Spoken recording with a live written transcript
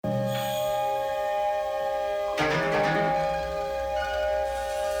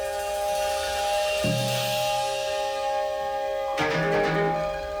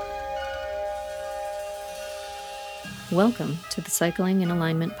Welcome to the Cycling in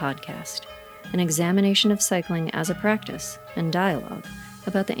Alignment podcast, an examination of cycling as a practice and dialogue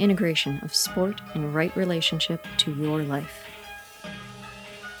about the integration of sport in right relationship to your life.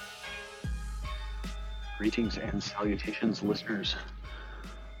 Greetings and salutations, listeners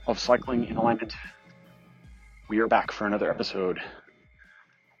of Cycling in Alignment. We are back for another episode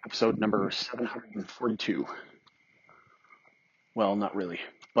number 742. Well, not really,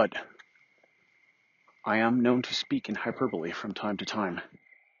 but I am known to speak in hyperbole from time to time.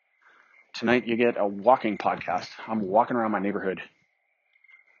 Tonight you get a walking podcast. I'm walking around my neighborhood.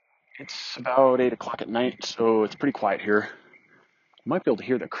 It's about 8 o'clock at night, so it's pretty quiet here. You might be able to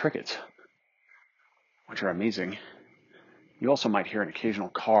hear the crickets, which are amazing. You also might hear an occasional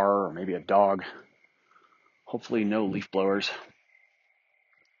car or maybe a dog. Hopefully no leaf blowers.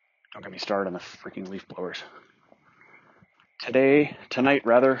 Don't get me started on the freaking leaf blowers. Tonight,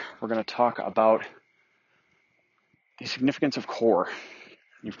 we're going to talk about the significance of core.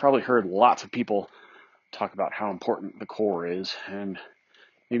 You've probably heard lots of people talk about how important the core is, and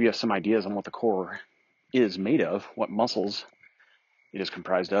maybe you have some ideas on what the core is made of, what muscles it is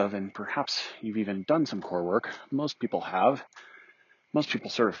comprised of, and perhaps you've even done some core work. Most people have. Most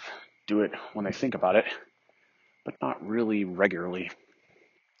people sort of do it when they think about it, but not really regularly,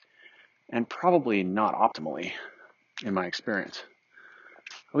 and probably not optimally, in my experience.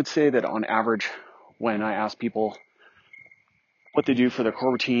 I would say that on average, when I ask people what they do for their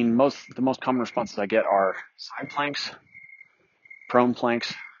core routine, the most common responses I get are side planks, prone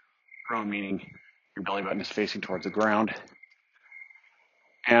planks, prone meaning your belly button is facing towards the ground,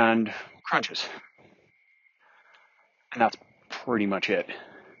 and crunches. And that's pretty much it.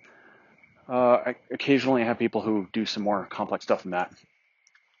 Occasionally I have people who do some more complex stuff than that.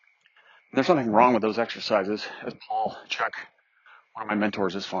 There's nothing wrong with those exercises. As Paul Chuck, one of my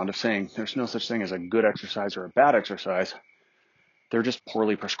mentors, is fond of saying, there's no such thing as a good exercise or a bad exercise. They're just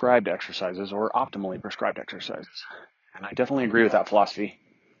poorly prescribed exercises or optimally prescribed exercises. And I definitely agree with that philosophy.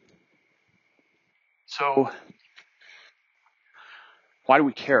 So, why do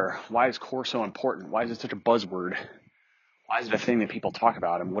we care? Why is core so important? Why is it such a buzzword? Why is it a thing that people talk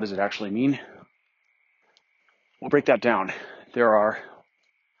about? And what does it actually mean? We'll break that down. There are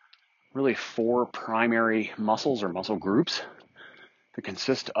really 4 primary muscles or muscle groups that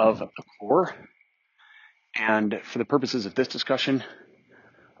consist of the core. And for the purposes of this discussion,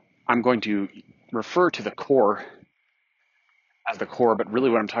 I'm going to refer to the core as the core, but really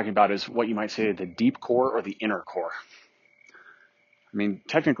what I'm talking about is what you might say the deep core or the inner core. I mean,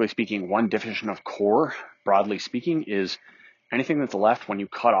 technically speaking, one definition of core, broadly speaking, is anything that's left when you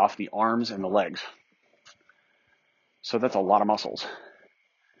cut off the arms and the legs. So that's a lot of muscles.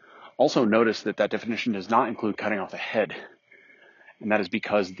 Also notice that definition does not include cutting off the head. And that is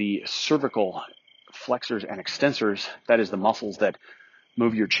because the cervical flexors and extensors, that is the muscles that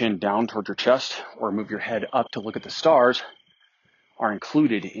move your chin down towards your chest or move your head up to look at the stars, are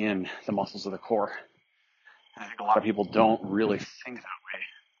included in the muscles of the core. And I think a lot of people don't really think that way,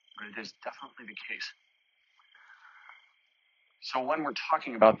 but it is definitely the case. So when we're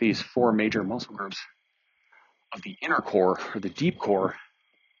talking about these 4 major muscle groups of the inner core or the deep core,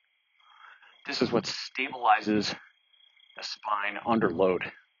 this is what stabilizes the spine under load.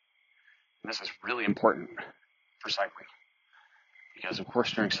 And this is really important for cycling. Because, of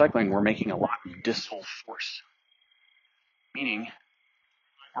course, during cycling, we're making a lot of distal force. Meaning,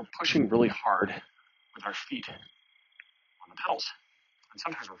 we're pushing really hard with our feet on the pedals. And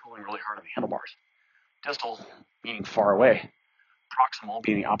sometimes we're pulling really hard on the handlebars. Distal, meaning far away. Proximal,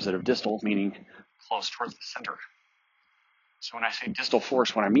 being the opposite of distal, meaning close towards the center. So when I say distal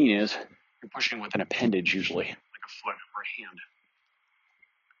force, what I mean is you're pushing with an appendage usually, like a foot or a hand.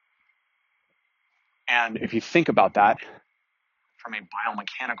 And if you think about that from a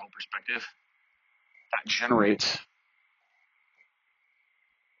biomechanical perspective, that generates,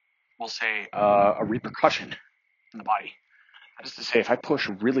 we'll say, a repercussion in the body. That is to say, if I push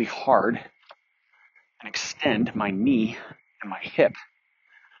really hard and extend my knee and my hip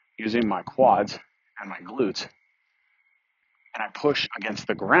using my quads and my glutes, and I push against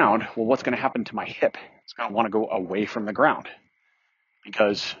the ground, well, what's going to happen to my hip? It's going to want to go away from the ground.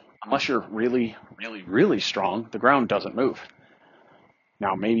 Because unless you're really, really, really strong, the ground doesn't move.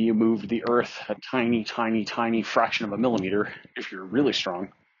 Now, maybe you move the earth a tiny, tiny, tiny fraction of a millimeter if you're really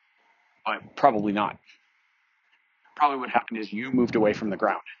strong, but probably not. Probably what happened is you moved away from the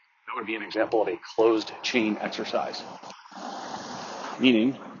ground. That would be an example of a closed chain exercise.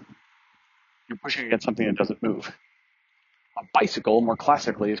 Meaning, you're pushing against something that doesn't move. A bicycle, more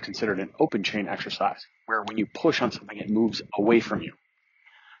classically, is considered an open chain exercise, where when you push on something, it moves away from you.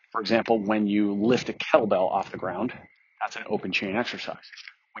 For example, when you lift a kettlebell off the ground, That's an open chain exercise.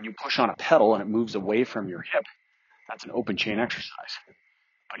 When you push on a pedal and it moves away from your hip, that's an open chain exercise.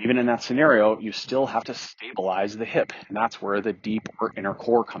 But even in that scenario, you still have to stabilize the hip, and that's where the deep or inner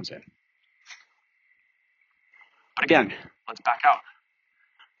core comes in. But again, let's back out.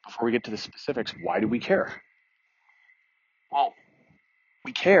 Before we get to the specifics, why do we care? Well,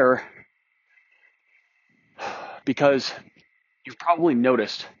 we care because you've probably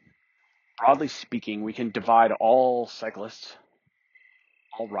noticed, broadly speaking, we can divide all cyclists,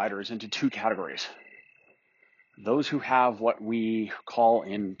 all riders, into two categories. Those who have what we call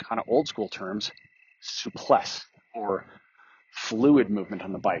in kind of old school terms, souplesse, or fluid movement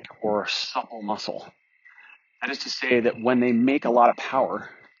on the bike, or supple muscle. That is to say that when they make a lot of power,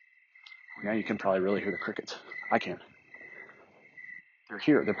 yeah, you can probably really hear the crickets. I can. They're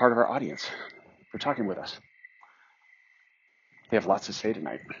here. They're part of our audience. They're talking with us. They have lots to say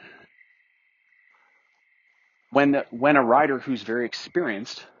tonight. When a rider who's very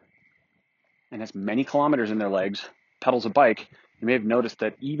experienced and has many kilometers in their legs pedals a bike, you may have noticed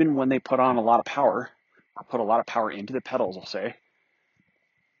that even when they put on a lot of power, or put a lot of power into the pedals, I'll say,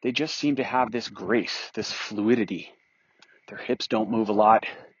 they just seem to have this grace, this fluidity. Their hips don't move a lot.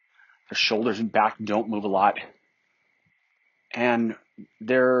 Their shoulders and back don't move a lot. And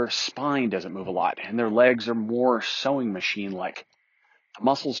their spine doesn't move a lot. And their legs are more sewing machine-like. The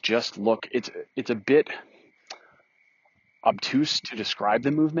muscles just look, it's a bit obtuse to describe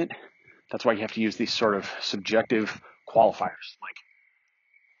the movement. That's why you have to use these sort of subjective qualifiers like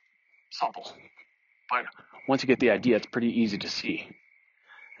supple. But once you get the idea, it's pretty easy to see.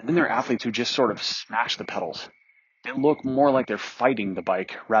 And then there are athletes who just sort of smash the pedals. They look more like they're fighting the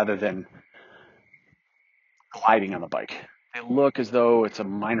bike rather than gliding on the bike. They look as though it's a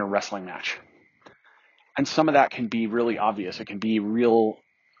minor wrestling match. And some of that can be really obvious. It can be real,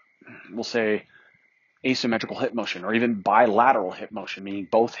 we'll say, asymmetrical hip motion, or even bilateral hip motion, meaning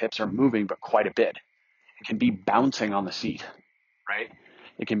both hips are moving but quite a bit. It can be bouncing on the seat, right?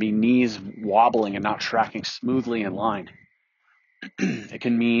 It can be knees wobbling and not tracking smoothly in line. It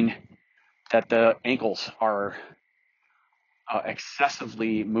can mean that the ankles are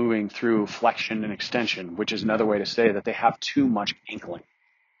excessively moving through flexion and extension, which is another way to say that they have too much ankling.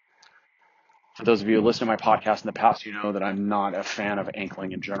 For those of you who listen to my podcast in the past, you know that I'm not a fan of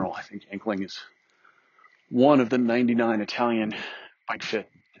ankling in general. I think ankling is one of the 99 Italian bike fit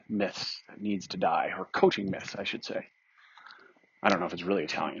myths that needs to die, or coaching myths, I should say. I don't know if it's really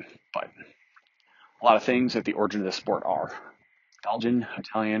Italian, but a lot of things at the origin of this sport are Belgian,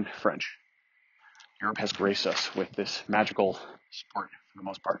 Italian, French. Europe has graced us with this magical sport for the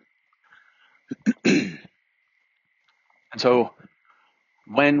most part. And so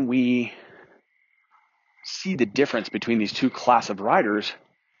when we see the difference between these two classes of riders,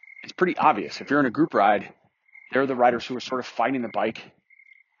 it's pretty obvious. If you're in a group ride, they're the riders who are sort of fighting the bike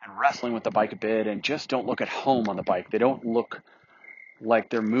and wrestling with the bike a bit and just don't look at home on the bike. They don't look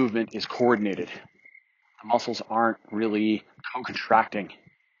like their movement is coordinated. The muscles aren't really co-contracting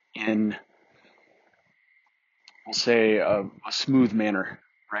in, we'll say, a smooth manner,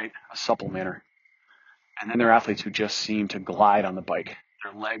 right? A supple manner. And then there are athletes who just seem to glide on the bike.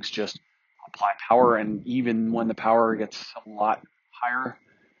 Their legs just apply power, and even when the power gets a lot higher,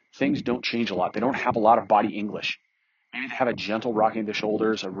 things don't change a lot. They don't have a lot of body English. Maybe they have a gentle rocking of the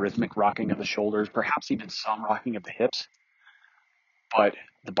shoulders, a rhythmic rocking of the shoulders, perhaps even some rocking of the hips, but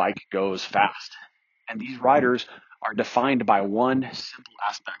the bike goes fast. And these riders are defined by one simple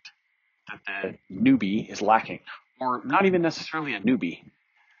aspect that the newbie is lacking, or not even necessarily a newbie.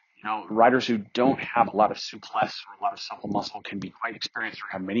 You know, riders who don't have a lot of souplesse or a lot of supple muscle can be quite experienced or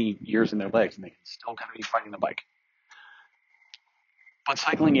have many years in their legs, and they can still kind of be fighting the bike. But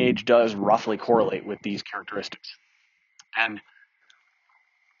cycling age does roughly correlate with these characteristics. And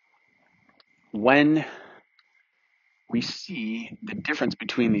when we see the difference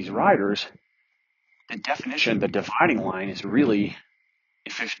between these riders, the definition, the dividing line is really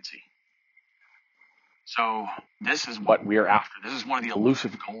efficiency. So this is what we're after. This is one of the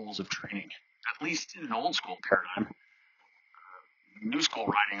elusive goals of training, at least in an old school paradigm. New school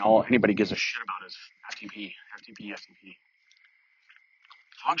riding, all anybody gives a shit about is FTP.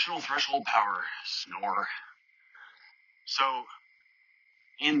 Functional threshold power, snore. So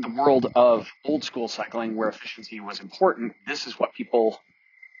in the world of old school cycling where efficiency was important, this is what people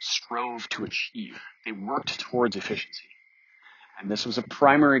strove to achieve. They worked towards efficiency. And this was a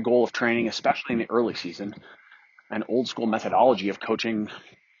primary goal of training, especially in the early season. An old school methodology of coaching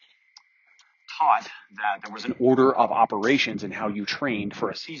taught that there was an order of operations in how you trained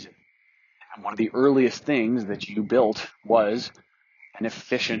for a season. And one of the earliest things that you built was an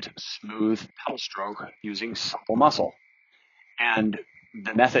efficient, smooth pedal stroke using supple muscle. And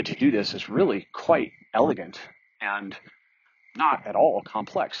the method to do this is really quite elegant and not at all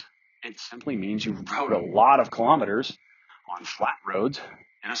complex. It simply means you rode a lot of kilometers on flat roads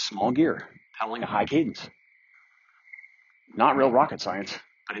in a small gear, pedaling a high cadence. Not real rocket science,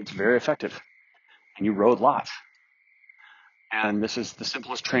 but it's very effective. And you rode lots. And this is the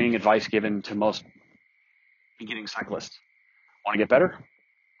simplest training advice given to most beginning cyclists. Want to get better?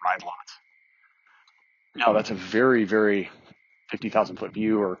 Ride lots. Now, that's a very, very 50,000 foot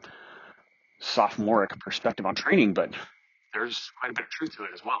view or sophomoric perspective on training, but there's quite a bit of truth to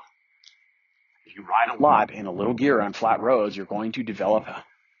it as well. If you ride a lot in a little gear on flat roads, you're going to develop a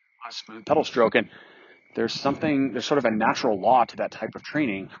smooth pedal stroke. And there's sort of a natural law to that type of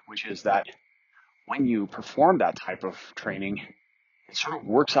training, which is that when you perform that type of training, it sort of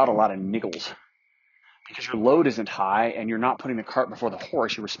works out a lot of niggles because your load isn't high and you're not putting the cart before the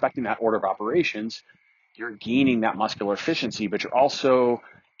horse. You're respecting that order of operations. You're gaining that muscular efficiency, but you're also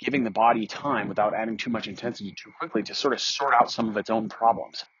giving the body time without adding too much intensity too quickly to sort of sort out some of its own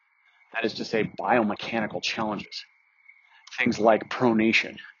problems. That is to say, biomechanical challenges. Things like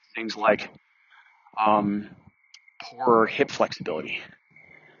pronation, things like poor hip flexibility,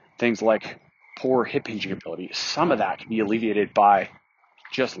 things like poor hip hinging ability. Some of that can be alleviated by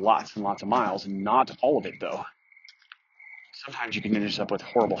just lots and lots of miles, not all of it though. Sometimes you can end up with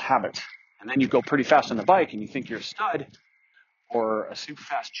horrible habits. And then you go pretty fast on the bike and you think you're a stud or a super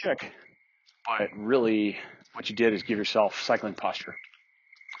fast chick, but really what you did is give yourself cycling posture.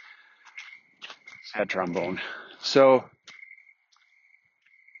 Sad trombone. So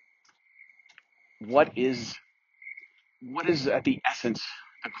what is at the essence,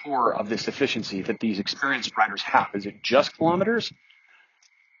 the core of this efficiency that these experienced riders have? Is it just kilometers?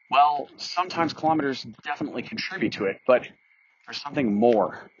 Well, sometimes kilometers definitely contribute to it, but there's something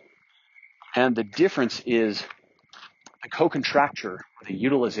more. And the difference is the co-contracture, or the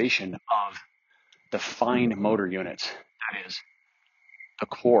utilization of the fine motor units. That is the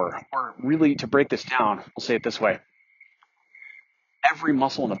core. Or really, to break this down, we'll say it this way. Every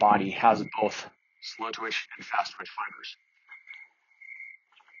muscle in the body has both slow twitch and fast twitch fibers.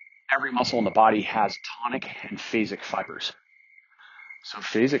 Every muscle in the body has tonic and phasic fibers. So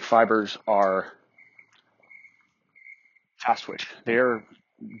phasic fibers are fast twitch. They're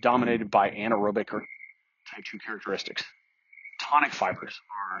dominated by anaerobic or type 2 characteristics. Tonic fibers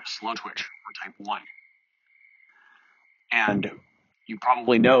are slow twitch or type 1. And you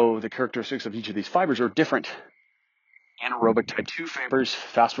probably know the characteristics of each of these fibers are different. Anaerobic type 2 fibers,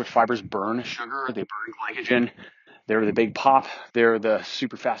 fast twitch fibers burn sugar, they burn glycogen. They're the big pop. They're the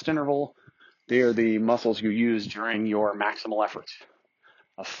super fast interval. They are the muscles you use during your maximal efforts.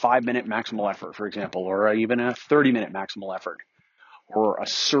 A 5-minute maximal effort, for example, or even a 30-minute maximal effort, or a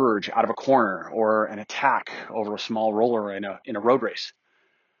surge out of a corner, or an attack over a small roller in a road race,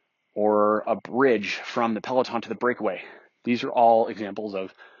 or a bridge from the peloton to the breakaway. These are all examples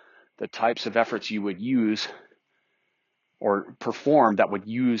of the types of efforts you would use or perform that would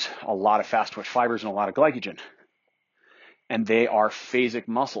use a lot of fast twitch fibers and a lot of glycogen. And they are phasic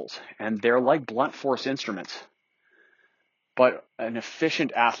muscles, and they're like blunt force instruments. But an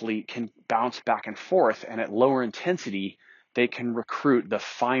efficient athlete can bounce back and forth, and at lower intensity, they can recruit the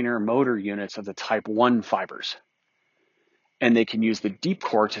finer motor units of the type 1 fibers. And they can use the deep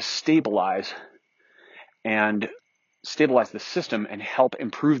core to stabilize the system and help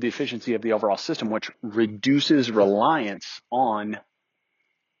improve the efficiency of the overall system, which reduces reliance on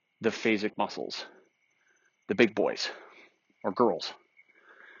the phasic muscles, the big boys or girls.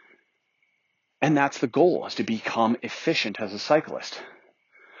 And that's the goal, is to become efficient as a cyclist.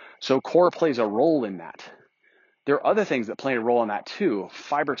 So core plays a role in that. There are other things that play a role in that too.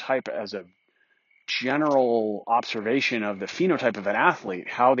 Fiber type as a general observation of the phenotype of an athlete,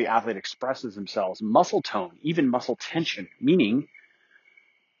 how the athlete expresses themselves, muscle tone, even muscle tension, meaning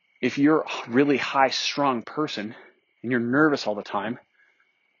if you're a really high-strung person and you're nervous all the time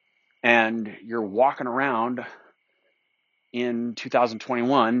and you're walking around in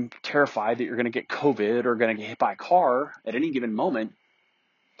 2021 terrified that you're going to get COVID or going to get hit by a car at any given moment,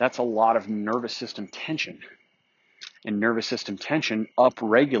 that's a lot of nervous system tension. And nervous system tension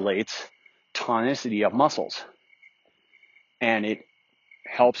upregulates tonicity of muscles. And it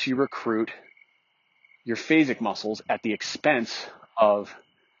helps you recruit your phasic muscles at the expense of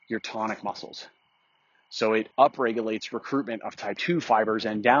your tonic muscles. So it upregulates recruitment of type 2 fibers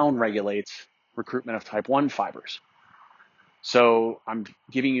and downregulates recruitment of type 1 fibers. So I'm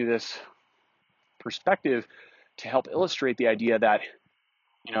giving you this perspective to help illustrate the idea that,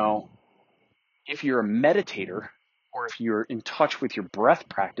 if you're a meditator or if you're in touch with your breath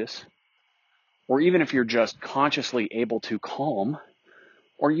practice, or even if you're just consciously able to calm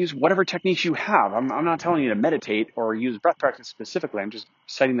or use whatever techniques you have. I'm not telling you to meditate or use breath practice specifically. I'm just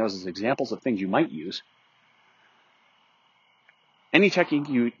citing those as examples of things you might use. Any technique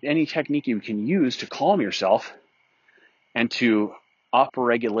you can use to calm yourself and to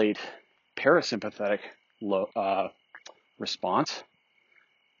upregulate parasympathetic response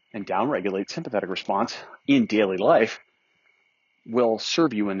and downregulate sympathetic response in daily life will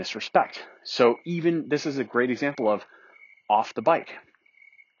serve you in this respect. So even this is a great example of off the bike.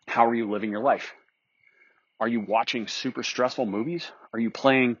 How are you living your life? Are you watching super stressful movies? Are you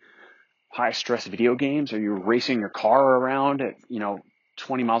playing high stress video games? Are you racing your car around at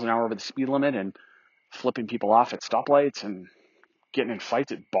 20 miles an hour over the speed limit and flipping people off at stoplights and getting in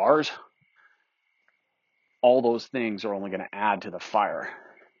fights at bars? All those things are only going to add to the fire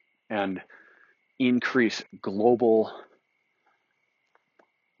and increase global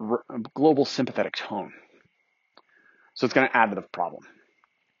sympathetic tone. So it's going to add to the problem.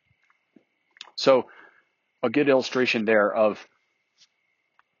 So a good illustration there of,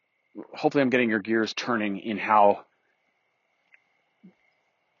 hopefully I'm getting your gears turning in how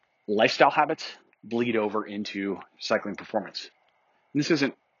lifestyle habits bleed over into cycling performance. And this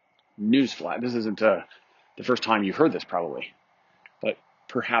isn't newsflash. This isn't the first time you heard this probably, but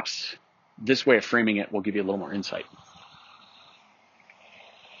perhaps this way of framing it will give you a little more insight.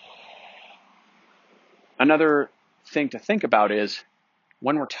 Another thing to think about is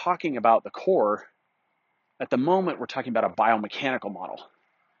when we're talking about the core, at the moment we're talking about a biomechanical model. I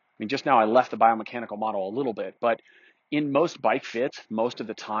mean, just now I left the biomechanical model a little bit, but in most bike fits, most of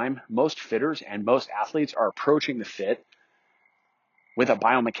the time, most fitters and most athletes are approaching the fit with a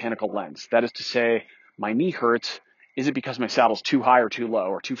biomechanical lens. That is to say, my knee hurts. Is it because my saddle's too high or too low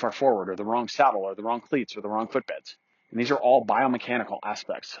or too far forward or the wrong saddle or the wrong cleats or the wrong footbeds? And these are all biomechanical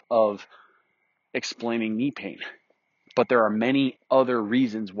aspects of explaining knee pain. But there are many other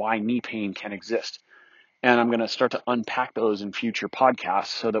reasons why knee pain can exist. And I'm going to start to unpack those in future podcasts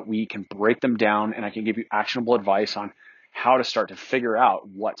so that we can break them down and I can give you actionable advice on how to start to figure out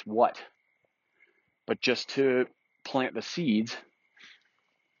what's what. But just to plant the seeds,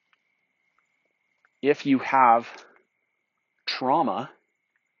 if you have trauma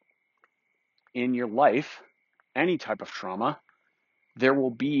in your life, any type of trauma, there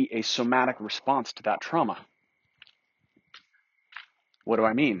will be a somatic response to that trauma. What do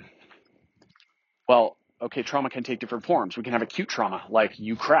I mean? Well, okay, trauma can take different forms. We can have acute trauma, like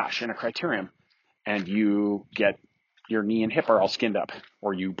you crash in a criterium and you get your knee and hip are all skinned up,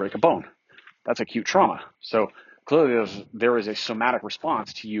 or you break a bone. That's acute trauma. So clearly there is a somatic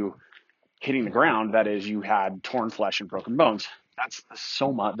response to you hitting the ground. That is, you had torn flesh and broken bones. That's the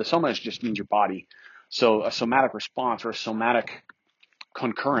soma. The soma just means your body. So a somatic response or a somatic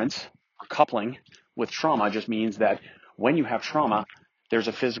concurrence or coupling with trauma just means that when you have trauma, there's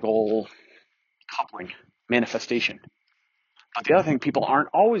a physical coupling manifestation. But the other thing people aren't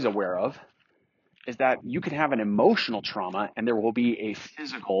always aware of is that you can have an emotional trauma and there will be a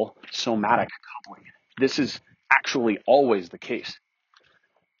physical somatic coupling. This is actually always the case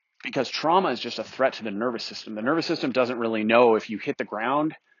because trauma is just a threat to the nervous system. The nervous system doesn't really know if you hit the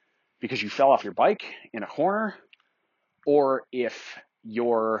ground because you fell off your bike in a corner or if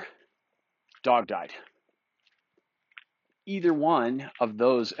your dog died. Either one of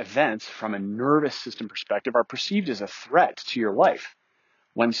those events from a nervous system perspective are perceived as a threat to your life.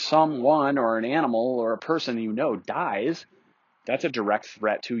 When someone or an animal or a person you know dies, that's a direct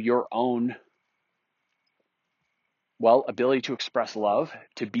threat to your own, ability to express love,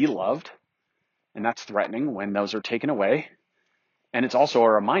 to be loved. And that's threatening when those are taken away. And it's also a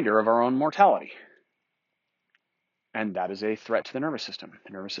reminder of our own mortality. And that is a threat to the nervous system.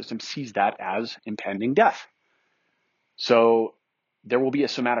 The nervous system sees that as impending death. So there will be a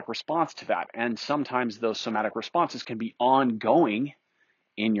somatic response to that. And sometimes those somatic responses can be ongoing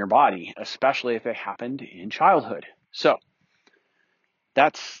in your body, especially if they happened in childhood. So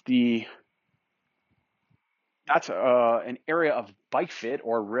that's an area of bike fit,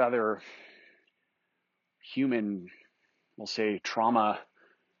 or rather human, we'll say, trauma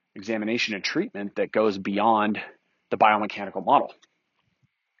examination and treatment that goes beyond the biomechanical model.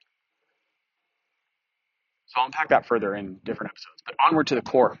 So I'll unpack that further in different episodes, but onward to the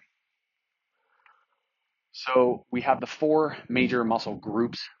core. So we have the four major muscle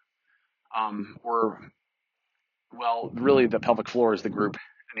groups, really the pelvic floor is the group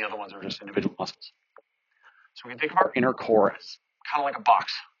and the other ones are just individual muscles. So we can think of our inner core as kind of like a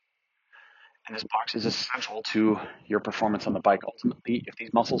box. And this box is essential to your performance on the bike. Ultimately, if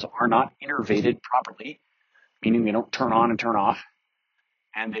these muscles are not innervated properly, meaning they don't turn on and turn off,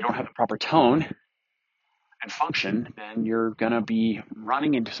 and they don't have the proper tone, and function, then you're going to be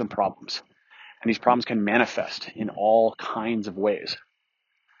running into some problems. And these problems can manifest in all kinds of ways.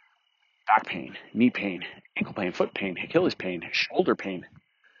 Back pain, knee pain, ankle pain, foot pain, Achilles pain, shoulder pain.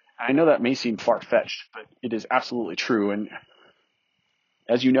 I know that may seem far-fetched, but it is absolutely true. And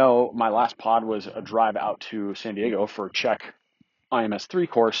as you know, my last pod was a drive out to San Diego for a Czech IMS 3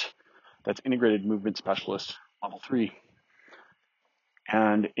 course that's Integrated Movement Specialist Level 3.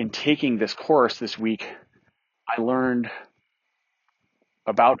 And in taking this course this week, I learned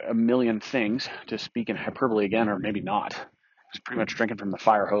about a million things, to speak in hyperbole again, or maybe not. I was pretty much drinking from the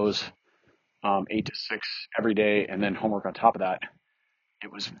fire hose, 8 to 6 every day, and then homework on top of that.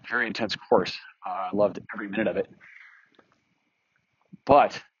 It was a very intense course. I loved every minute of it.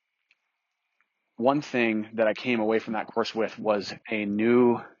 But one thing that I came away from that course with was a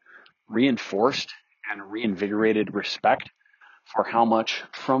new, reinforced and reinvigorated respect for how much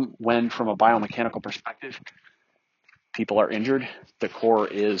from a biomechanical perspective, people are injured, the core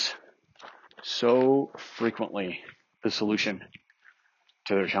is so frequently the solution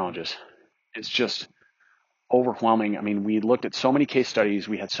to their challenges. It's just overwhelming. I mean, we looked at so many case studies.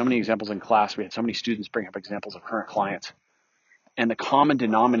 We had so many examples in class. We had so many students bring up examples of current clients. And the common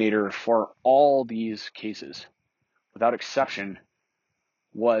denominator for all these cases, without exception,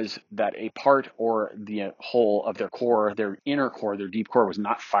 was that a part or the whole of their core, their inner core, their deep core, was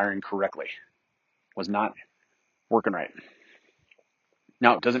not firing correctly, was not working right.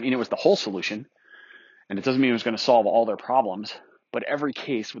 Now, it doesn't mean it was the whole solution, and it doesn't mean it was going to solve all their problems, but every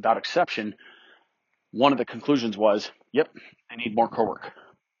case, without exception, one of the conclusions was, yep, I need more core work.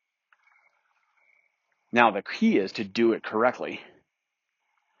 Now, the key is to do it correctly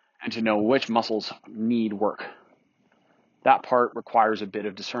and to know which muscles need work. That part requires a bit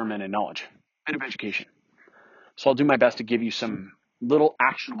of discernment and knowledge, a bit of education. So I'll do my best to give you some little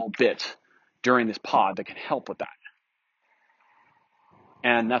actionable bits during this pod that can help with that.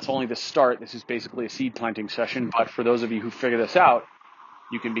 And that's only the start. This is basically a seed planting session. But for those of you who figure this out,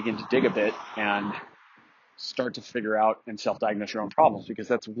 you can begin to dig a bit and start to figure out and self-diagnose your own problems, because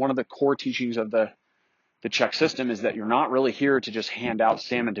that's one of the core teachings of the Czech system, is that you're not really here to just hand out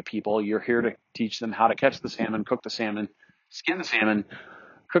salmon to people. You're here to teach them how to catch the salmon, cook the salmon, skin the salmon,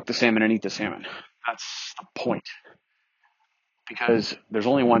 cook the salmon, and eat the salmon. That's the point. Because there's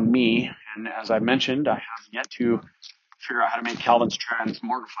only one me, and as I mentioned, I have yet to figure out how to make Calvin's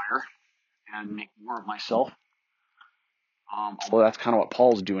transmogrifier and make more of myself. Although that's kind of what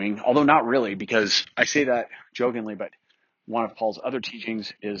Paul's doing. Although not really, because I say that jokingly, but one of Paul's other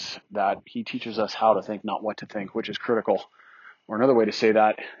teachings is that he teaches us how to think, not what to think, which is critical. Or another way to say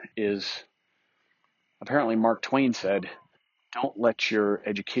that is, apparently Mark Twain said, don't let your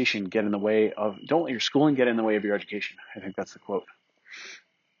schooling get in the way of your education. I think that's the quote,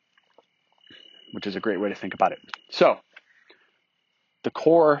 which is a great way to think about it. So the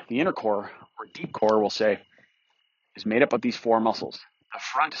core, the inner core, or deep core, we'll say, is made up of these four muscles. The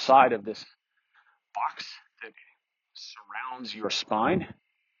front side of this box that surrounds your spine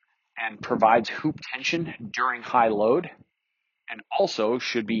and provides hoop tension during high load, and also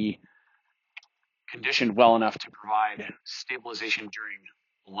should be conditioned well enough to provide stabilization during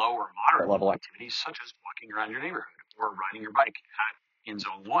low or moderate level activities, such as walking around your neighborhood or riding your bike in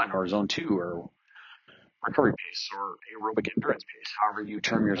zone 1 or zone 2 or recovery pace or aerobic endurance pace, however you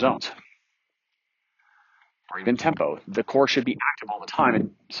term your zones, or even tempo. The core should be active all the time.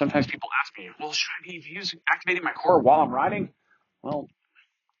 And sometimes people ask me, well, should I be activating my core while I'm riding? Well,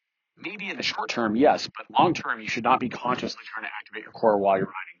 maybe in the short term, yes, but long term, you should not be consciously trying to activate your core while you're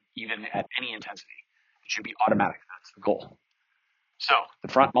riding, even at any intensity. It should be automatic. That's the goal. So the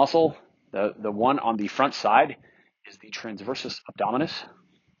front muscle, the one on the front side, is the transversus abdominis,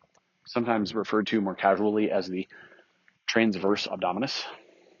 sometimes referred to more casually as the transverse abdominis.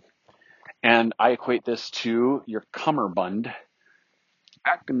 And I equate this to your cummerbund.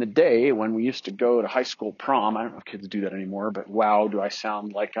 Back in the day when we used to go to high school prom, I don't know if kids do that anymore, but wow, do I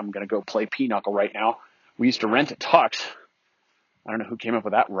sound like I'm going to go play pinochle right now. We used to rent a tux. I don't know who came up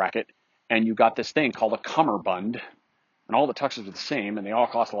with that racket. And you got this thing called a cummerbund. And all the tuxes were the same, and they all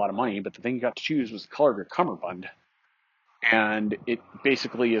cost a lot of money, but the thing you got to choose was the color of your cummerbund. And it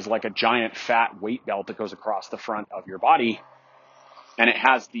basically is like a giant fat weight belt that goes across the front of your body. And it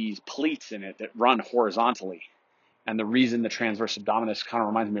has these pleats in it that run horizontally. And the reason the transverse abdominis kind of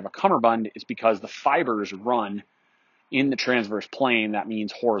reminds me of a cummerbund is because the fibers run in the transverse plane. That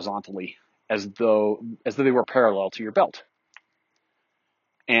means horizontally, as though they were parallel to your belt.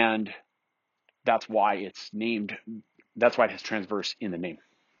 And that's why it has transverse in the name.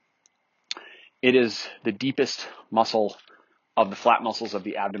 It is the deepest muscle of the flat muscles of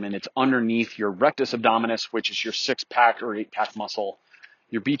the abdomen. It's underneath your rectus abdominis, which is your 6-pack or 8-pack muscle,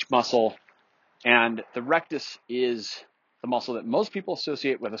 your beach muscle. And the rectus is the muscle that most people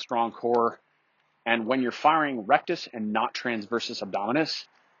associate with a strong core. And when you're firing rectus and not transversus abdominis,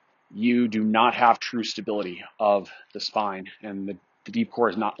 you do not have true stability of the spine, and the deep core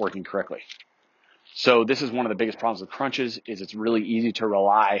is not working correctly. So this is one of the biggest problems with crunches, is it's really easy to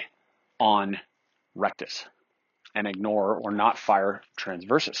rely on rectus and ignore or not fire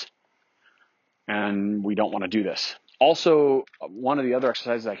transversus. And we don't want to do this. Also, one of the other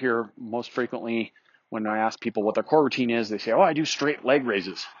exercises I hear most frequently when I ask people what their core routine is, they say, oh, I do straight leg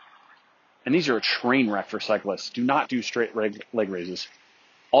raises. And these are a train wreck for cyclists. Do not do straight leg raises.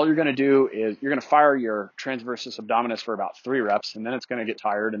 All you're going to do is you're going to fire your transversus abdominis for about 3 reps, and then it's going to get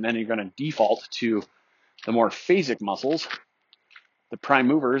tired, and then you're going to default to the more phasic muscles, the prime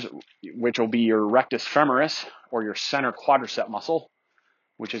movers, which will be your rectus femoris or your center quadricep muscle,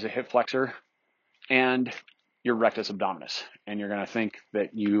 which is a hip flexor, and your rectus abdominis. And you're going to think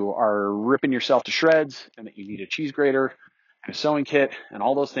that you are ripping yourself to shreds and that you need a cheese grater and a sewing kit and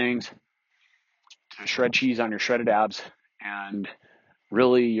all those things to shred cheese on your shredded abs. And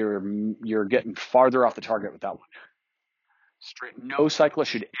really, you're getting farther off the target with that one. No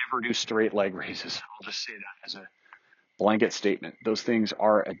cyclist should ever do straight leg raises. I'll just say that as a blanket statement. Those things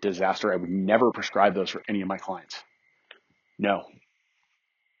are a disaster. I would never prescribe those for any of my clients. No.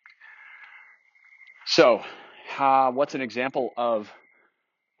 So, what's an example of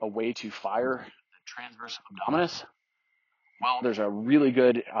a way to fire the transverse abdominis? Well, there's a really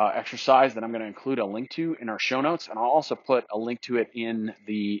good exercise that I'm going to include a link to in our show notes, and I'll also put a link to it in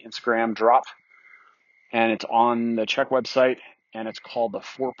the Instagram drop. And it's on the Check website, and it's called the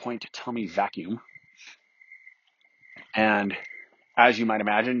 4-point tummy vacuum. And as you might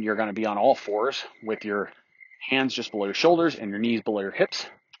imagine, you're going to be on all fours with your hands just below your shoulders and your knees below your hips.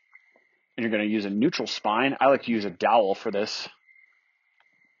 And you're going to use a neutral spine. I like to use a dowel for this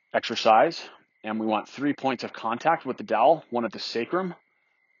exercise. And we want 3 points of contact with the dowel, one at the sacrum,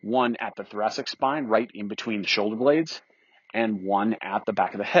 one at the thoracic spine, right in between the shoulder blades, and one at the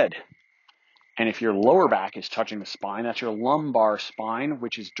back of the head. And if your lower back is touching the spine, that's your lumbar spine,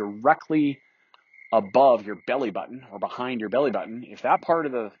 which is directly above your belly button or behind your belly button. If that part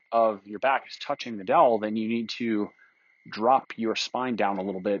of your back is touching the dowel, then you need to drop your spine down a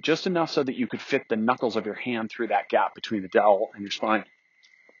little bit, just enough so that you could fit the knuckles of your hand through that gap between the dowel and your spine.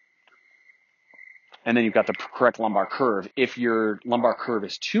 And then you've got the correct lumbar curve. If your lumbar curve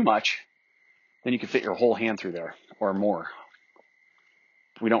is too much, then you can fit your whole hand through there or more.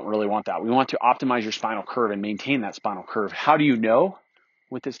 We don't really want that. We want to optimize your spinal curve and maintain that spinal curve. How do you know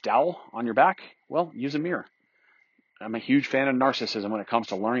with this dowel on your back? Well, use a mirror. I'm a huge fan of narcissism when it comes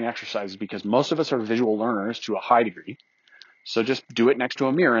to learning exercises because most of us are visual learners to a high degree. So just do it next to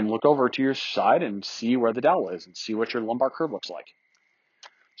a mirror and look over to your side and see where the dowel is and see what your lumbar curve looks like.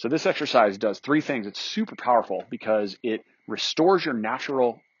 So this exercise does 3 things. It's super powerful because it restores your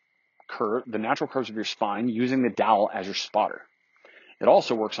natural curve, the natural curves of your spine using the dowel as your spotter. It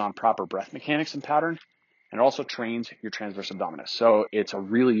also works on proper breath mechanics and pattern, and it also trains your transverse abdominis. So it's a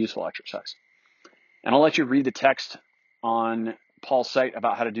really useful exercise. And I'll let you read the text on Paul's site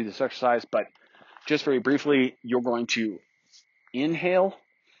about how to do this exercise, but just very briefly, you're going to inhale,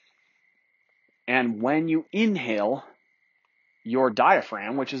 and when you inhale, your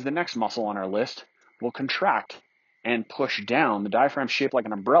diaphragm, which is the next muscle on our list, will contract and push down. The diaphragm is shaped like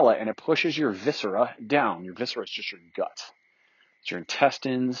an umbrella, and it pushes your viscera down. Your viscera is just your guts. It's your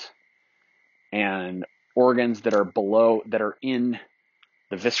intestines and organs that are in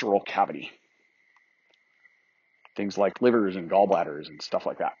the visceral cavity. Things like livers and gallbladders and stuff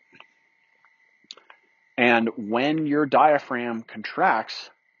like that. And when your diaphragm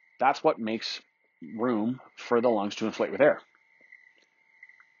contracts, that's what makes room for the lungs to inflate with air.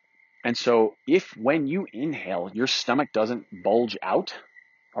 And so when you inhale, your stomach doesn't bulge out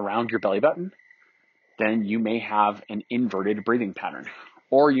around your belly button, then you may have an inverted breathing pattern.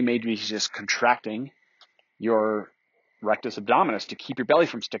 Or you may be just contracting your rectus abdominis to keep your belly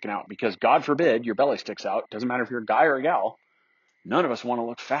from sticking out because God forbid your belly sticks out. Doesn't matter if you're a guy or a gal. None of us want to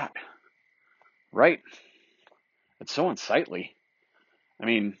look fat, right? It's so unsightly. I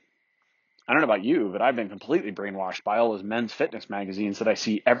mean, I don't know about you, but I've been completely brainwashed by all those men's fitness magazines that I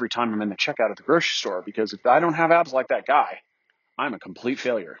see every time I'm in the checkout at the grocery store because if I don't have abs like that guy, I'm a complete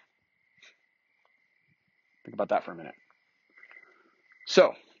failure. Think about that for a minute.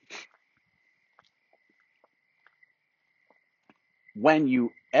 So, when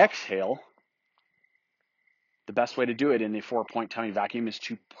you exhale, the best way to do it in the 4-point tummy vacuum is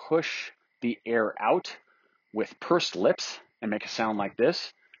to push the air out with pursed lips and make a sound like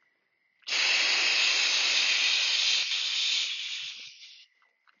this.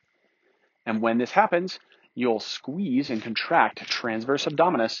 And when this happens, you'll squeeze and contract transverse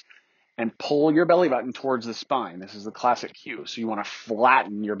abdominis and pull your belly button towards the spine. This is the classic cue. So you want to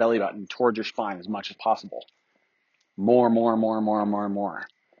flatten your belly button towards your spine as much as possible. More.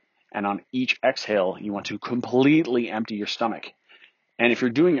 And on each exhale, you want to completely empty your stomach. And if you're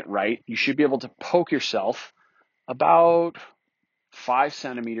doing it right, you should be able to poke yourself about 5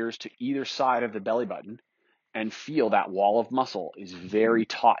 centimeters to either side of the belly button and feel that wall of muscle is very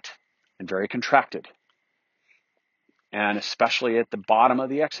taut and very contracted. And especially at the bottom of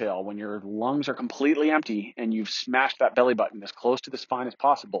the exhale, when your lungs are completely empty and you've smashed that belly button as close to the spine as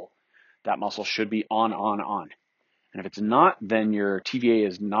possible, that muscle should be on. And if it's not, then your TVA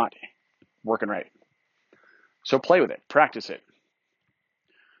is not working right. So play with it, practice it.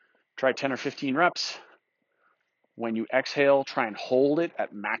 Try 10 or 15 reps. When you exhale, try and hold it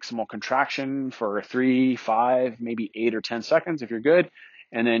at maximal contraction for 3, 5, maybe 8 or 10 seconds if you're good.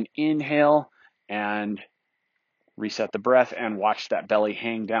 And then inhale and reset the breath and watch that belly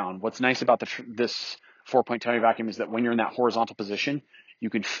hang down. What's nice about this 4-point tummy vacuum is that when you're in that horizontal position, you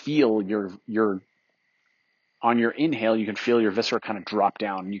can feel on your inhale, you can feel your viscera kind of drop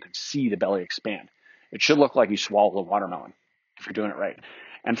down and you can see the belly expand. It should look like you swallowed a watermelon if you're doing it right.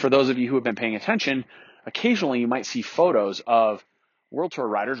 And for those of you who have been paying attention, occasionally you might see photos of World Tour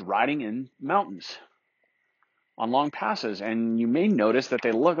riders riding in mountains on long passes, and you may notice that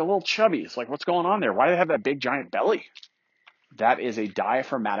they look a little chubby. It's like, what's going on there? Why do they have that big giant belly? That is a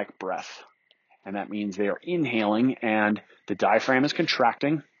diaphragmatic breath, and that means they are inhaling and the diaphragm is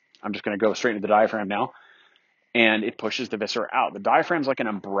contracting. I'm just going to go straight into the diaphragm now, and it pushes the viscera out. The diaphragm is like an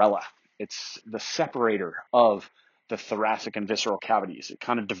umbrella. It's the separator of the thoracic and visceral cavities. It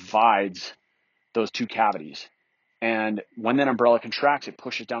kind of divides those two cavities. And when that umbrella contracts, it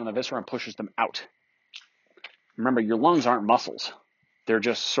pushes down on the viscera and pushes them out. Remember, your lungs aren't muscles. They're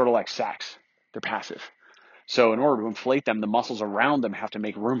just sort of like sacs. They're passive. So in order to inflate them, the muscles around them have to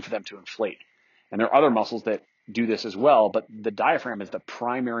make room for them to inflate. And there are other muscles that do this as well, but the diaphragm is the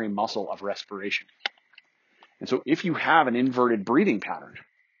primary muscle of respiration. And so if you have an inverted breathing pattern,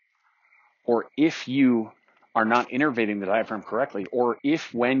 or if you are not innervating the diaphragm correctly, or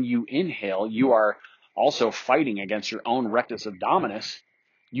if when you inhale, you are also fighting against your own rectus abdominis,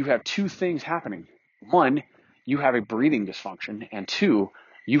 you have two things happening. One, you have a breathing dysfunction, and two,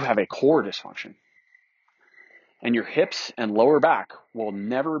 you have a core dysfunction. And your hips and lower back will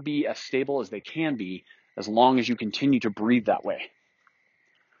never be as stable as they can be as long as you continue to breathe that way.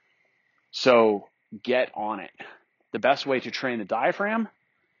 So get on it. The best way to train the diaphragm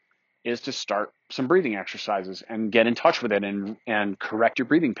is to start some breathing exercises and get in touch with it and correct your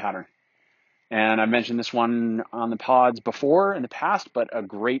breathing pattern. And I mentioned this one on the pods before in the past, but a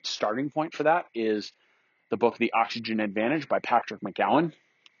great starting point for that is the book, The Oxygen Advantage by Patrick McGowan.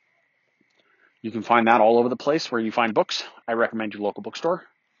 You can find that all over the place where you find books. I recommend your local bookstore.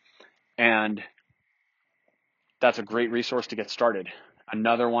 And that's a great resource to get started.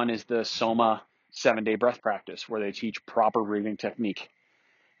 Another one is the Soma 7-day breath practice, where they teach proper breathing technique.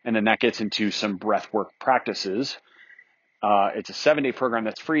 And then that gets into some breath work practices. It's a 7-day program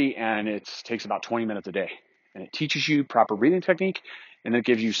that's free, and it takes about 20 minutes a day. And it teaches you proper breathing technique, and it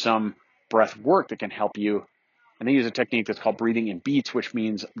gives you some breath work that can help you. And they use a technique that's called breathing in beats, which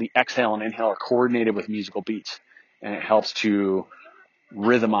means the exhale and inhale are coordinated with musical beats. And it helps to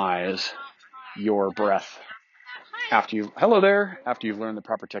rhythmize your breath after you've learned the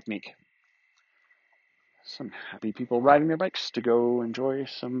proper technique. Some happy people riding their bikes to go enjoy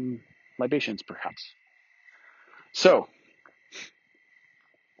some libations, perhaps. So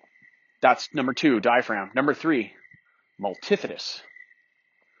that's number 2, diaphragm. Number 3, multifidus.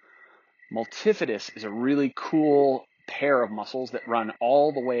 Multifidus is a really cool pair of muscles that run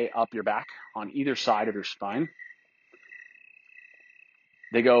all the way up your back on either side of your spine.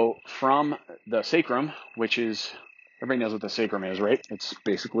 They go from the sacrum, which is, everybody knows what the sacrum is, right? It's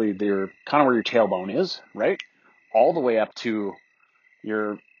basically kind of where your tailbone is, right? All the way up to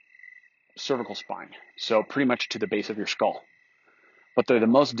your cervical spine. So pretty much to the base of your skull. But they're the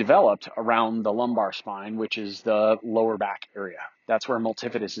most developed around the lumbar spine, which is the lower back area. That's where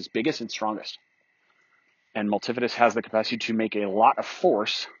multifidus is biggest and strongest. And multifidus has the capacity to make a lot of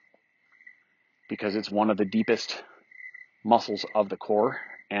force because it's one of the deepest muscles of the core.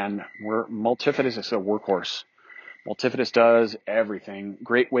 And multifidus is a workhorse. Multifidus does everything.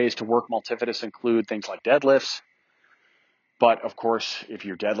 Great ways to work multifidus include things like deadlifts. But of course, if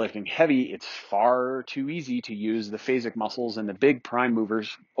you're deadlifting heavy, it's far too easy to use the phasic muscles and the big prime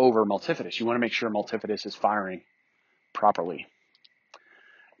movers over multifidus. You want to make sure multifidus is firing properly.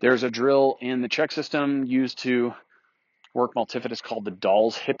 There's a drill in the Czech system used to work multifidus called the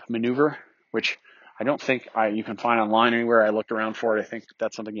doll's hip maneuver, which I don't think you can find online anywhere. I looked around for it. I think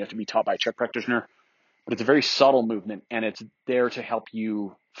that's something you have to be taught by a Czech practitioner. But it's a very subtle movement, and it's there to help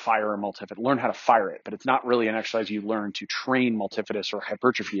you fire a multifid, learn how to fire it. But it's not really an exercise you learn to train multifidus or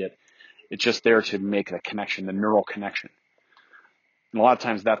hypertrophy it. It's just there to make the connection, the neural connection. And a lot of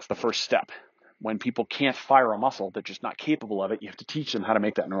times that's the first step. When people can't fire a muscle, they're just not capable of it. You have to teach them how to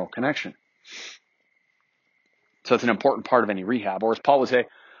make that neural connection. So it's an important part of any rehab. Or as Paul would say,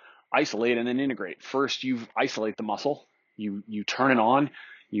 isolate and then integrate. First, you isolate the muscle. You turn it on.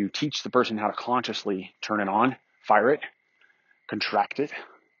 You teach the person how to consciously turn it on, fire it, contract it,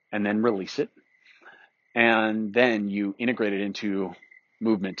 and then release it. And then you integrate it into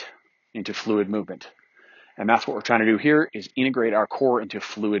movement, into fluid movement. And that's what we're trying to do here, is integrate our core into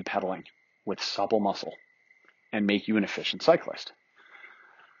fluid pedaling with supple muscle and make you an efficient cyclist.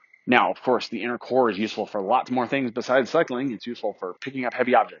 Now, of course, the inner core is useful for lots more things besides cycling. It's useful for picking up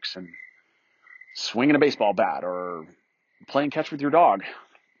heavy objects and swinging a baseball bat or playing catch with your dog.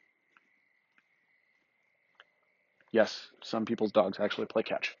 Yes, some people's dogs actually play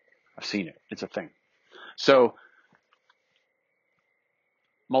catch. I've seen it. It's a thing. So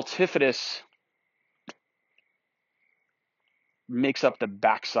multifidus makes up the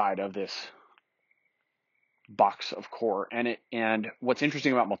backside of this box of core. And what's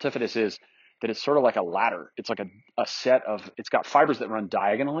interesting about multifidus is that it's sort of like a ladder. It's like a set of, it's got fibers that run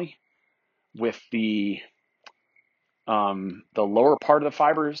diagonally with the lower part of the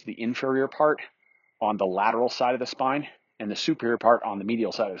fibers, the inferior part, on the lateral side of the spine, and the superior part on the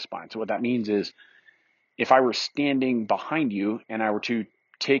medial side of the spine. So what that means is, if I were standing behind you and I were to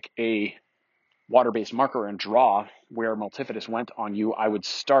take a water-based marker and draw where multifidus went on you, I would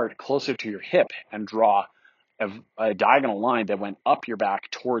start closer to your hip and draw a diagonal line that went up your back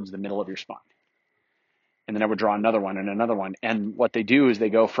towards the middle of your spine. And then I would draw another one and another one. And what they do is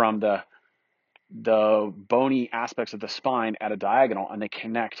they go from the bony aspects of the spine at a diagonal, and they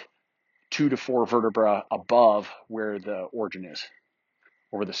connect 2 to 4 vertebrae above where the origin is,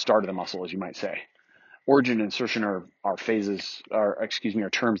 or where the start of the muscle is, you might say. Origin and insertion are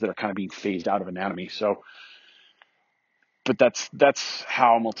terms that are kind of being phased out of anatomy. But that's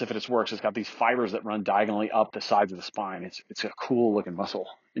how multifidus works. It's got these fibers that run diagonally up the sides of the spine. It's a cool looking muscle,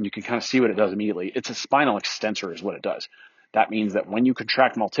 and you can kind of see what it does immediately. It's a spinal extensor is what it does. That means that when you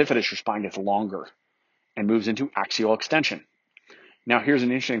contract multifidus, your spine gets longer and moves into axial extension. Now, here's an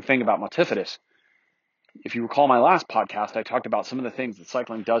interesting thing about multifidus. If you recall my last podcast, I talked about some of the things that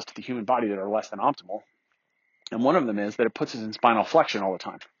cycling does to the human body that are less than optimal. And one of them is that it puts us in spinal flexion all the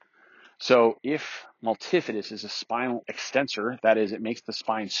time. So if multifidus is a spinal extensor, that is, it makes the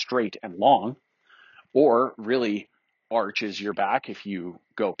spine straight and long, or really arches your back if you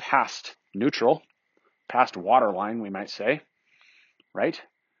go past neutral, past waterline, we might say, right?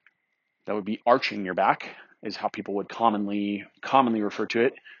 That would be arching your back, is how people would commonly refer to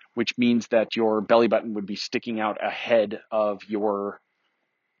it, which means that your belly button would be sticking out ahead of your,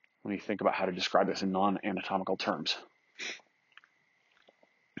 let me think about how to describe this in non-anatomical terms.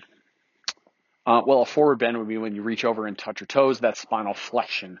 Well, a forward bend would be when you reach over and touch your toes. That's spinal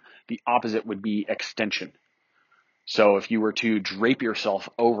flexion. The opposite would be extension. So if you were to drape yourself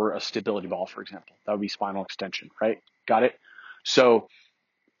over a stability ball, for example, that would be spinal extension, right? Got it? So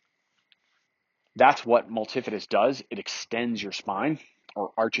that's what multifidus does. It extends your spine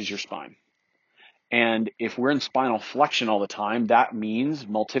or arches your spine. And if we're in spinal flexion all the time, that means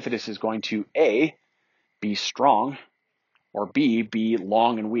multifidus is going to A, be strong, or B, be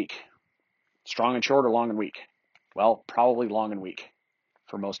long and weak. Strong and short or long and weak? Well, probably long and weak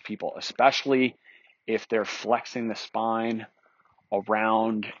for most people, especially if they're flexing the spine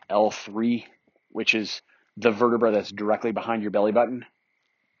around L3, which is the vertebra that's directly behind your belly button,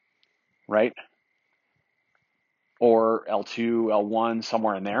 right? Or L2, L1,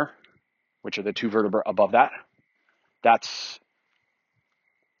 somewhere in there, which are the 2 vertebrae above that. That's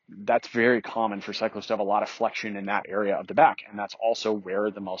very common for cyclists to have a lot of flexion in that area of the back. And that's also where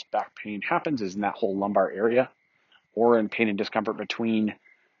the most back pain happens, is in that whole lumbar area, or in pain and discomfort between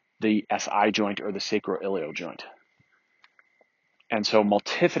the SI joint or the sacroiliac joint. And so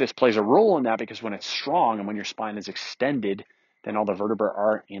multifidus plays a role in that, because when it's strong and when your spine is extended, then all the vertebrae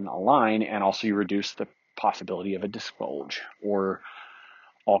are in a line, and also you reduce the possibility of a disc bulge or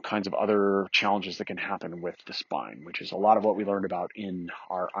all kinds of other challenges that can happen with the spine, which is a lot of what we learned about in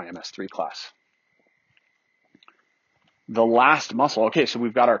our IMS3 class. The last muscle, okay, so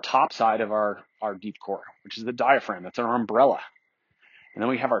we've got our top side of our deep core, which is the diaphragm. That's our umbrella. And then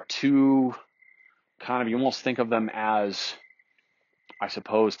we have our 2 kind of, you almost think of them as, I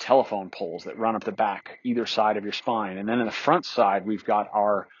suppose, telephone poles that run up the back, either side of your spine. And then in the front side, we've got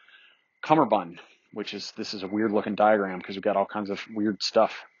our cummerbund, this is a weird looking diagram because we've got all kinds of weird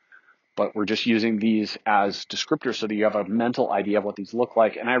stuff, but we're just using these as descriptors so that you have a mental idea of what these look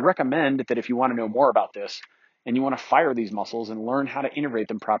like. And I recommend that if you want to know more about this and you want to fire these muscles and learn how to integrate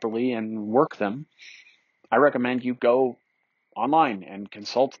them properly and work them, I recommend you go online and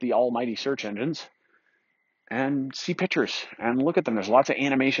consult the almighty search engines and see pictures and look at them. There's lots of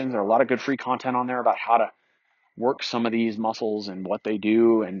animations. There's a lot of good free content on there about how to work some of these muscles and what they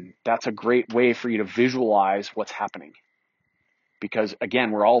do. And that's a great way for you to visualize what's happening. Because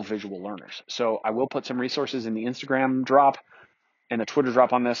again, we're all visual learners. So I will put some resources in the Instagram drop and the Twitter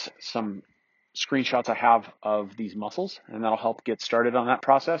drop on this, some screenshots I have of these muscles, and that'll help get started on that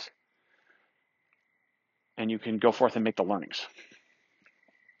process. And you can go forth and make the learnings.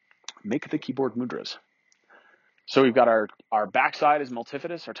 Make the keyboard mudras. So we've got our back side is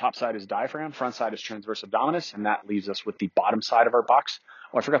multifidus, our top side is diaphragm, front side is transverse abdominis, and that leaves us with the bottom side of our box.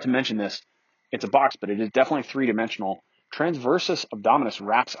 Oh, I forgot to mention this. It's a box, but it is definitely three-dimensional. Transversus abdominis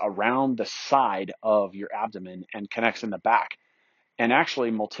wraps around the side of your abdomen and connects in the back. And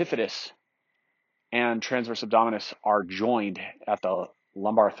actually, multifidus and transverse abdominis are joined at the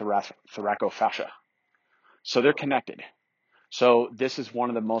lumbar thoracofascia. So they're connected. So this is one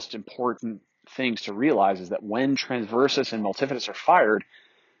of the most important things to realize, is that when transversus and multifidus are fired,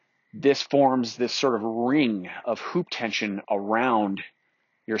 this forms this sort of ring of hoop tension around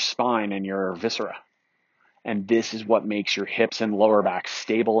your spine and your viscera. And this is what makes your hips and lower back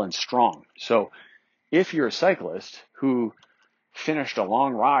stable and strong. So if you're a cyclist who finished a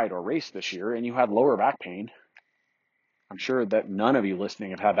long ride or race this year and you had lower back pain, I'm sure that none of you listening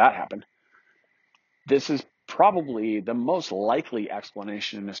have had that happen. This is probably the most likely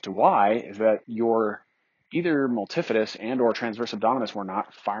explanation as to why, is that your either multifidus and or transversus abdominis were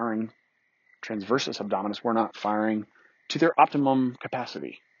not firing to their optimum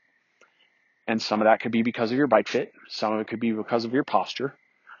capacity. And some of that could be because of your bike fit. Some of it could be because of your posture.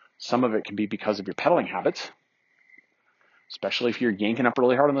 Some of it can be because of your pedaling habits. Especially if you're yanking up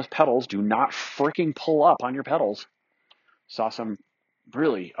really hard on those pedals, do not freaking pull up on your pedals. Saw some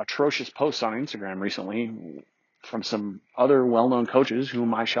really atrocious posts on Instagram recently from some other well-known coaches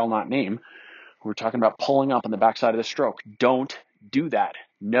whom I shall not name, who were talking about pulling up on the backside of the stroke. Don't do that.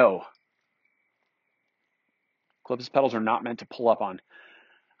 No. Clipless pedals are not meant to pull up on.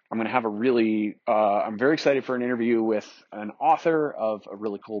 I'm going to have I'm very excited for an interview with an author of a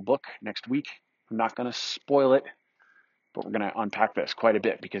really cool book next week. I'm not going to spoil it, but we're going to unpack this quite a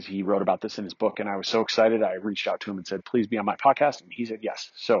bit because he wrote about this in his book, and I was so excited. I reached out to him and said, please be on my podcast. And he said, yes.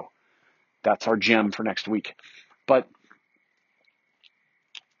 So that's our gem for next week. But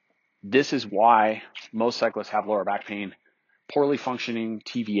this is why most cyclists have lower back pain, poorly functioning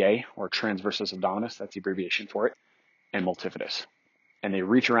TVA, or transversus abdominis, that's the abbreviation for it, and multifidus. And they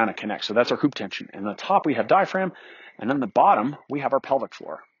reach around and connect. So that's our hoop tension. And on the top, we have diaphragm. And on the bottom, we have our pelvic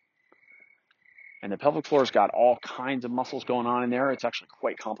floor. And the pelvic floor's got all kinds of muscles going on in there. It's actually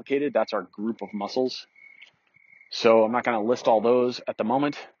quite complicated. That's our group of muscles. So I'm not going to list all those at the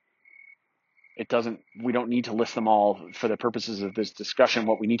moment. We don't need to list them all for the purposes of this discussion.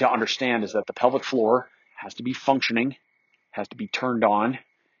 What we need to understand is that the pelvic floor has to be functioning, has to be turned on.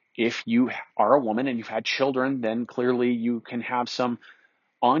 If you are a woman and you've had children, then clearly you can have some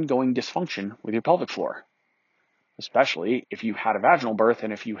ongoing dysfunction with your pelvic floor, especially if you had a vaginal birth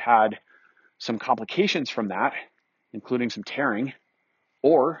and if you had some complications from that, including some tearing,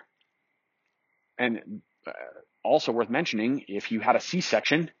 and also worth mentioning, if you had a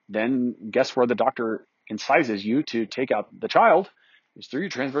C-section, then guess where the doctor incises you to take out the child is through your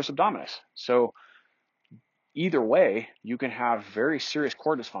transverse abdominis. So either way, you can have very serious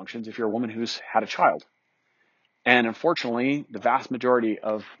core dysfunctions if you're a woman who's had a child. And unfortunately, the vast majority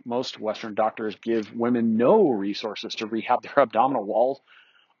of most Western doctors give women no resources to rehab their abdominal walls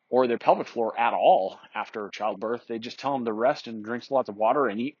or their pelvic floor at all after childbirth. They just tell them to rest and drink lots of water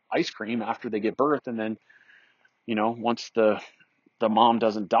and eat ice cream after they give birth. And then, once the mom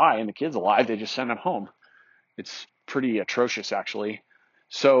doesn't die and the kid's alive, they just send them home. It's pretty atrocious, actually.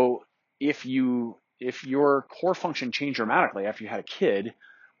 So if your core function changed dramatically after you had a kid,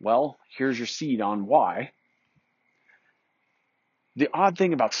 well, here's your seed on why. The odd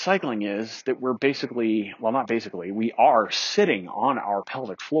thing about cycling is that we are sitting on our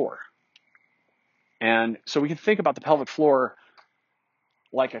pelvic floor. And so we can think about the pelvic floor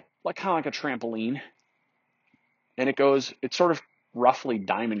like kind of like a trampoline. And it's sort of roughly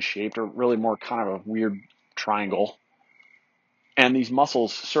diamond shaped, or really more kind of a weird triangle. And these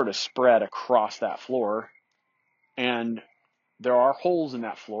muscles sort of spread across that floor. And there are holes in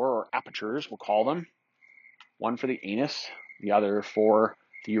that floor, or apertures, we'll call them. One for the anus, the other for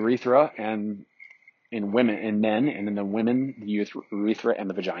the urethra, and in women, in men, and in the women, the urethra and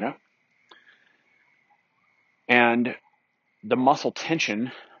the vagina. And the muscle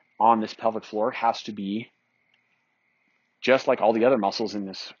tension on this pelvic floor has to be, just like all the other muscles in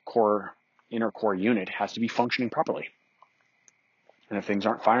this inner core unit, has to be functioning properly. And if things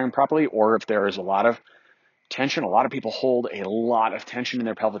aren't firing properly, or if there is a lot of tension, a lot of people hold a lot of tension in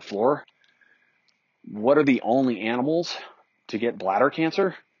their pelvic floor. What are the only animals to get bladder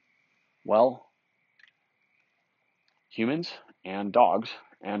cancer? Well, humans and dogs.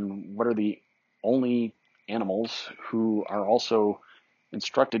 And what are the only animals who are also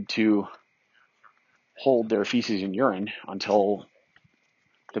instructed to hold their feces and urine until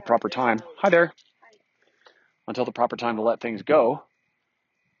the proper time? Hi there. Until the proper time to let things go.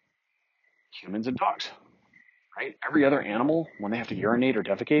 Humans and dogs, right? Every other animal, when they have to urinate or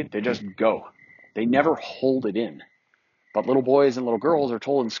defecate, they just go. They never hold it in. But little boys and little girls are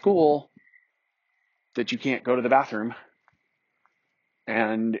told in school that you can't go to the bathroom.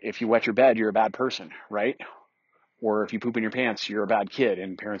 And if you wet your bed, you're a bad person, right? Or if you poop in your pants, you're a bad kid,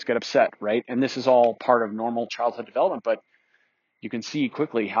 and parents get upset, right? And this is all part of normal childhood development, but you can see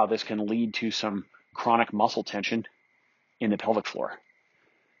quickly how this can lead to some chronic muscle tension in the pelvic floor.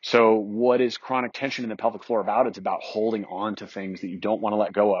 So what is chronic tension in the pelvic floor about? It's about holding on to things that you don't want to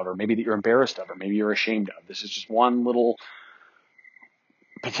let go of, or maybe that you're embarrassed of, or maybe you're ashamed of. This is just one little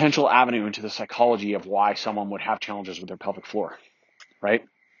potential avenue into the psychology of why someone would have challenges with their pelvic floor, right?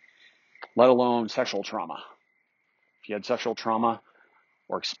 Let alone sexual trauma. If you had sexual trauma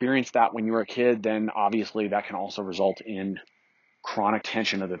or experienced that when you were a kid, then obviously that can also result in chronic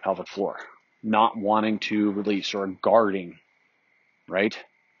tension of the pelvic floor, not wanting to release or guarding, right?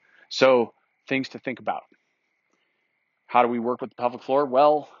 So things to think about. How do we work with the pelvic floor?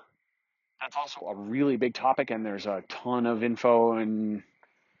 Well, that's also a really big topic, and there's a ton of info and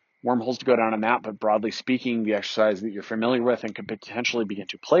wormholes to go down on that. But broadly speaking, the exercise that you're familiar with and could potentially begin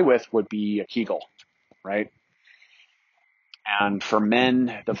to play with would be a Kegel, right? And for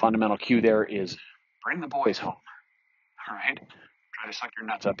men, the fundamental cue there is bring the boys home, all right? Try to suck your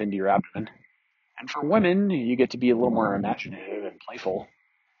nuts up into your abdomen. And for women, you get to be a little more imaginative and playful.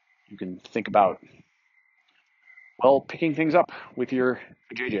 You can think about, well, picking things up with your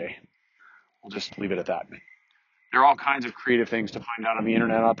JJ. We'll just leave it at that. There are all kinds of creative things to find out on the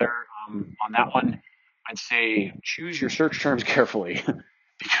internet out there. On that one, I'd say choose your search terms carefully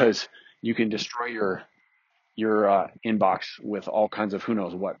because you can destroy your inbox with all kinds of who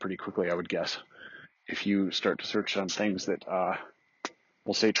knows what pretty quickly, I would guess, if you start to search on things that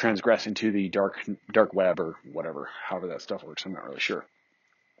we'll say transgress into the dark web or whatever, however that stuff works. I'm not really sure.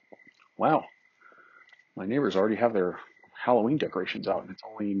 Wow, my neighbors already have their Halloween decorations out, and it's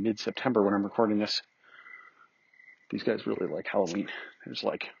only mid-September when I'm recording this. These guys really like Halloween. There's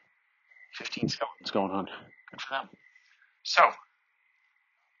like 15 skeletons going on. Good for them. So,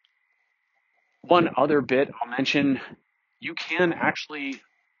 one other bit I'll mention, you can actually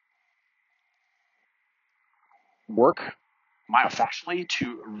work myofascially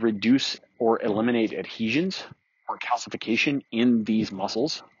to reduce or eliminate adhesions or calcification in these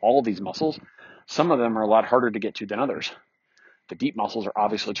muscles, all of these muscles. Some of them are a lot harder to get to than others. The deep muscles are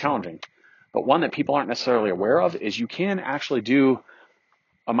obviously challenging. But one that people aren't necessarily aware of is you can actually do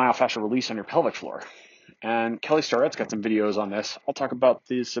a myofascial release on your pelvic floor. And Kelly Starrett's got some videos on this. I'll talk about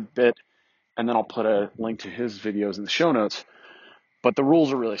this a bit, and then I'll put a link to his videos in the show notes. But the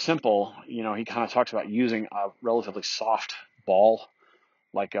rules are really simple. You know, he kind of talks about using a relatively soft ball.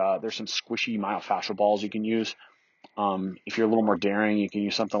 Like there's some squishy myofascial balls you can use. If you're a little more daring, you can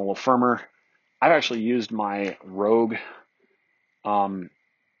use something a little firmer. I've actually used my Rogue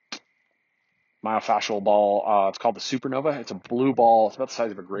myofascial ball. It's called the Supernova. It's a blue ball. It's about the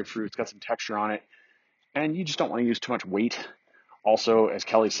size of a grapefruit. It's got some texture on it. And you just don't want to use too much weight. Also, as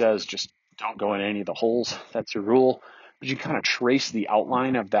Kelly says, just don't go in any of the holes. That's your rule. But you kind of trace the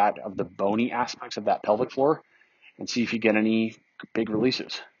outline of the bony aspects of that pelvic floor and see if you get any big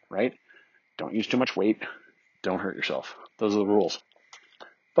releases, right? Don't use too much weight. Don't hurt yourself. Those are the rules.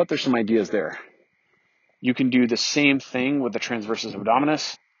 But there's some ideas there. You can do the same thing with the transversus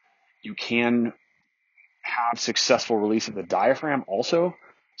abdominis. You can have successful release of the diaphragm also.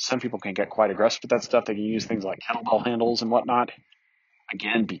 Some people can get quite aggressive with that stuff. They can use things like kettlebell handles and whatnot.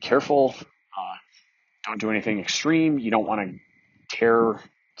 Again, be careful. Don't do anything extreme. You don't want to tear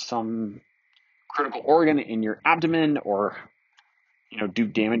some critical organ in your abdomen or, do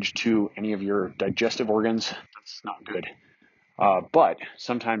damage to any of your digestive organs. That's not good. But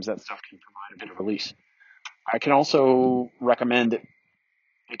sometimes that stuff can provide a bit of release. I can also recommend that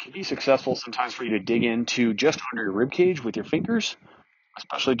it can be successful sometimes for you to dig into just under your rib cage with your fingers,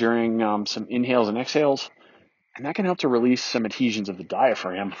 especially during some inhales and exhales. And that can help to release some adhesions of the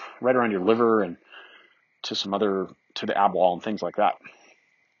diaphragm right around your liver and to the ab wall and things like that.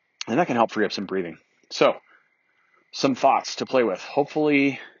 And that can help free up some breathing. So, some thoughts to play with.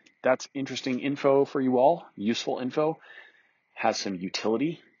 Hopefully that's interesting info for you all, useful info, has some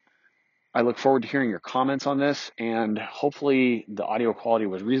utility. I look forward to hearing your comments on this, and hopefully the audio quality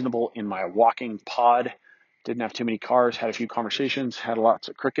was reasonable in my walking pod. Didn't have too many cars, had a few conversations, had lots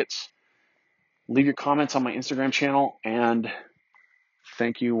of crickets. Leave your comments on my Instagram channel, and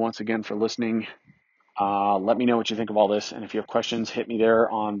thank you once again for listening. Let me know what you think of all this, and if you have questions, hit me there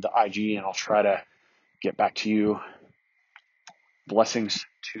on the IG, and I'll try to get back to you. Blessings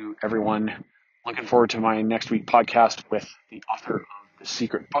to everyone. Looking forward to my next week podcast with the author of The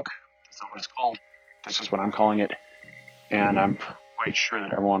Secret Book. That's not what it's called. This is what I'm calling it. And I'm quite sure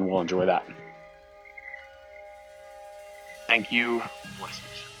that everyone will enjoy that. Thank you. Blessings.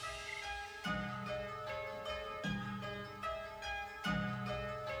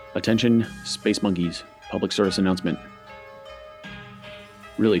 Attention, space monkeys. Public service announcement.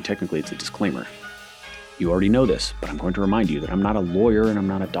 Really, technically, it's a disclaimer. You already know this, but I'm going to remind you that I'm not a lawyer and I'm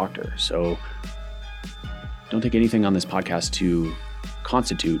not a doctor, so don't take anything on this podcast to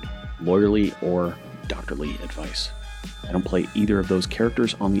constitute lawyerly or doctorly advice. I don't play either of those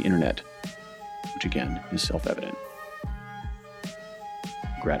characters on the internet, which again is self-evident.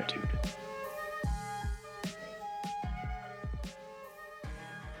 Gratitude.